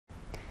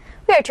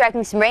We are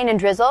tracking some rain and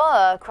drizzle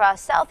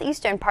across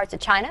southeastern parts of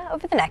China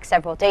over the next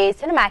several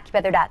days. And I'm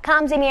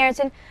AccuWeather.com's Amy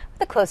Aronson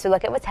with a closer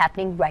look at what's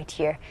happening right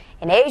here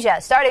in Asia.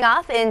 Starting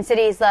off in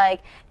cities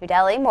like New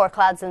Delhi, more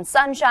clouds than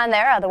sunshine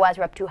there. Otherwise,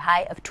 we're up to a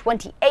high of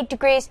 28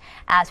 degrees.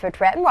 As for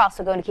Trenton, we're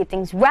also going to keep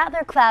things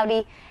rather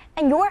cloudy,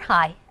 and your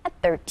high at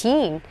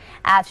 13.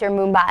 As for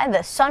Mumbai,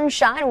 the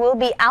sunshine will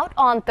be out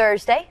on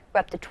Thursday.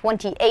 We're up to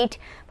 28.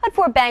 But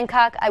for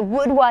Bangkok, I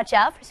would watch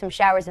out for some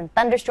showers and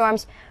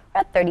thunderstorms. We're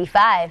at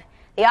 35.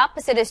 The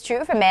opposite is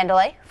true for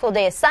Mandalay. Full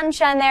day of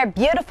sunshine there,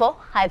 beautiful,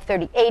 high of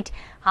 38.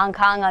 Hong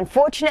Kong,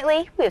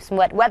 unfortunately, we have some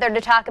wet weather to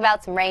talk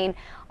about, some rain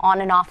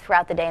on and off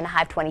throughout the day and a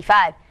high of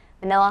 25.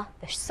 Manila,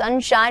 the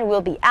sunshine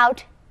will be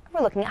out.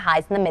 We're looking at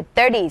highs in the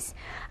mid-30s.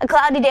 A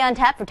cloudy day on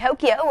tap for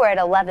Tokyo. We're at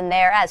 11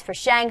 there. As for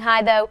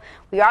Shanghai, though,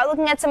 we are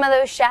looking at some of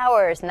those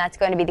showers, and that's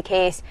going to be the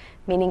case,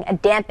 meaning a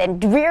damp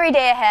and dreary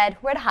day ahead.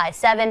 We're at a high of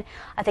 7.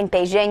 I think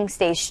Beijing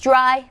stays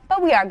dry,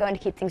 but we are going to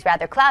keep things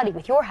rather cloudy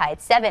with your high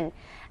at 7.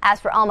 As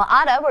for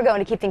Alma-Ata, we're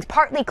going to keep things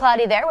partly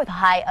cloudy there with a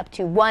high up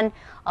to 1.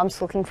 I'm just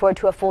looking forward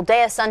to a full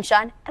day of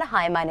sunshine and a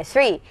high of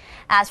 -3.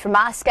 As for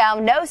Moscow,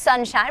 no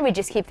sunshine. We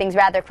just keep things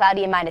rather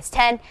cloudy and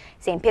 -10.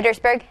 St.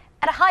 Petersburg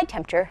at a high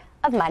temperature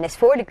of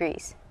 -4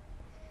 degrees.